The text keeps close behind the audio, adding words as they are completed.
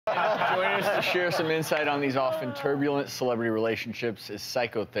Joining us to share some insight on these often turbulent celebrity relationships is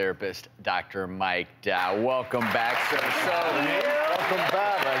psychotherapist Dr. Mike Dow. Welcome back, sir. Welcome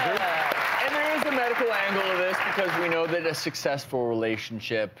back, Roger. And there is a medical angle to this because we know that a successful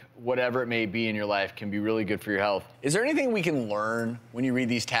relationship, whatever it may be in your life, can be really good for your health. Is there anything we can learn when you read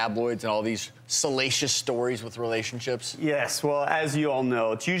these tabloids and all these salacious stories with relationships? Yes, well, as you all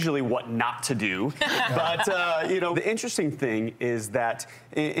know, it's usually what not to do. But, the interesting thing is that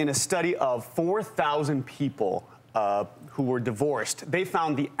in a study of 4,000 people who were divorced, they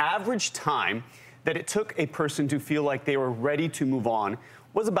found the average time that it took a person to feel like they were ready to move on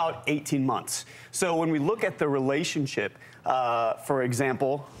was about 18 months. So when we look at the relationship, for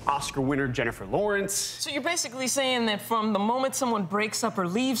example, Oscar winner Jennifer Lawrence. So you're basically saying that from the moment someone breaks up or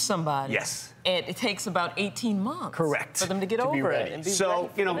leaves somebody, yes, it takes about 18 months. Correct. For them to get over it and be ready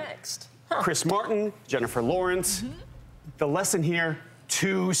for the next. Chris Martin, Jennifer Lawrence, the lesson here,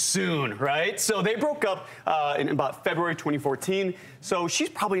 too soon, right? So they broke up in about February 2014. So she's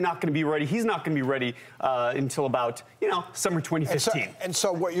probably not going to be ready. He's not going to be ready until about, summer 2015. And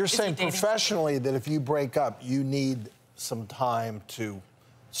so what you're saying professionally, that if you break up, you need some time to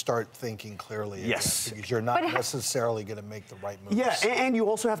start thinking clearly again, yes, because you're not necessarily going to make the right moves. Yeah, and you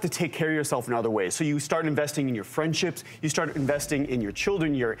also have to take care of yourself in other ways. So you start investing in your friendships, you start investing in your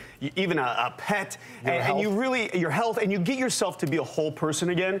children, even a pet, and you really, your health, and you get yourself to be a whole person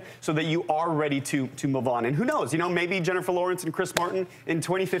again so that you are ready to move on. And who knows, maybe Jennifer Lawrence and Chris Martin in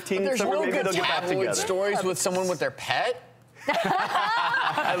 2015, there's summer, real maybe good they'll get back together. Stories with someone with their pet? But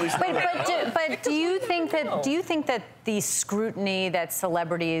do you think that the scrutiny that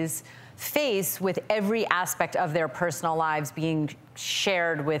celebrities face with every aspect of their personal lives being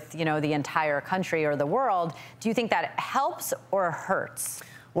shared with the entire country or the world, do you think that helps or hurts?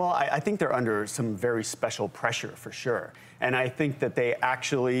 Well, I think they're under some very special pressure for sure, and I think that they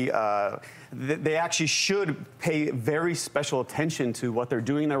actually should pay very special attention to what they're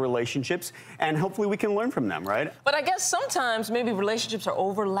doing in their relationships, and hopefully we can learn from them, right? But I guess sometimes maybe relationships are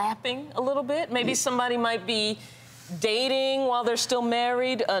overlapping a little bit. Maybe somebody might be dating while they're still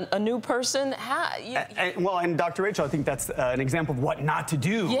married, a new person. And Dr. Rachel, I think that's an example of what not to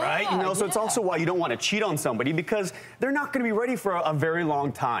do, right? So it's also why you don't want to cheat on somebody, because they're not going to be ready for a very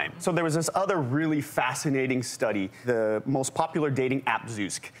long time. So there was this other really fascinating study, the most popular dating app,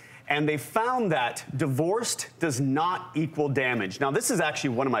 Zoosk. And they found that divorced does not equal damage. Now, this is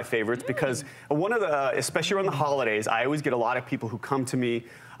actually one of my favorites because especially around the holidays, I always get a lot of people who come to me.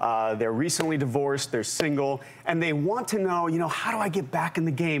 They're recently divorced, they're single, and they want to know, how do I get back in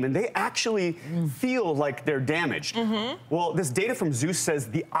the game? And they actually feel like they're damaged. Well, this data from Zeus says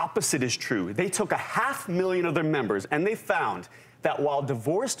the opposite is true. They took 500,000 of their members, and they found that while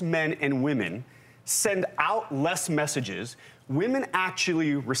divorced men and women send out less messages, women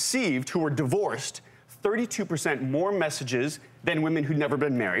actually received, who were divorced, 32% more messages than women who'd never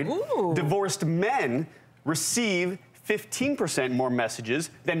been married. Ooh. Divorced men receive 15% more messages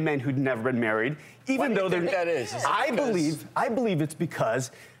than men who'd never been married, even though they're. That is. I believe it's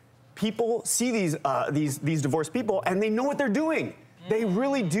because people see these divorced people and they know what they're doing. They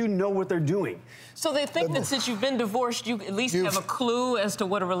really do know what they're doing. So they think that since you've been divorced, you at least have a clue as to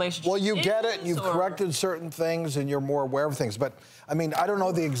what a relationship is? Well, you get it, you've corrected certain things, and you're more aware of things. But, I don't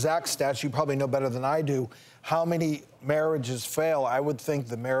know the exact stats. You probably know better than I do. How many marriages fail? I would think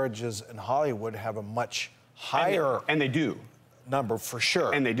the marriages in Hollywood have a much higher... And they do. ...number, for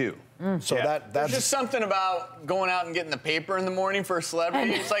sure. And they do. So that's... There's just something about going out and getting the paper in the morning for a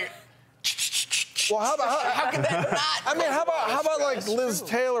celebrity. It's like... Well, how could that not? How about like Liz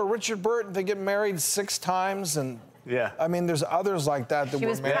Taylor, Richard Burton? They get married 6 times, and there's others like that She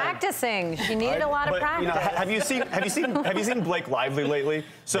was practicing. She needed a lot of practice. Have you seen Blake Lively lately?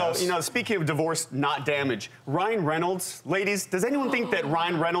 So speaking of divorce, not damage. Ryan Reynolds, ladies, does anyone think that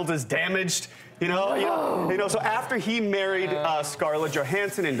Ryan Reynolds is damaged? So after he married Scarlett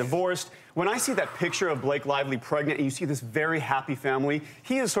Johansson and divorced, when I see that picture of Blake Lively pregnant and you see this very happy family,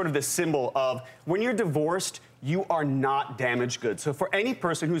 he is sort of the symbol of when you're divorced, you are not damaged goods. So for any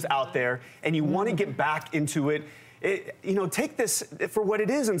person who's out there and you want to get back into it, take this for what it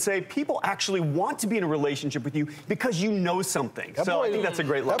is and say, people actually want to be in a relationship with you because you know something. I think that's a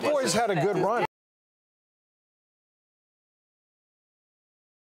great lesson. That boy's had a good run.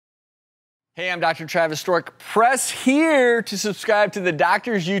 Hey, I'm Dr. Travis Stork. Press here to subscribe to the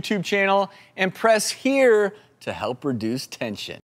doctor's YouTube channel and press here to help reduce tension.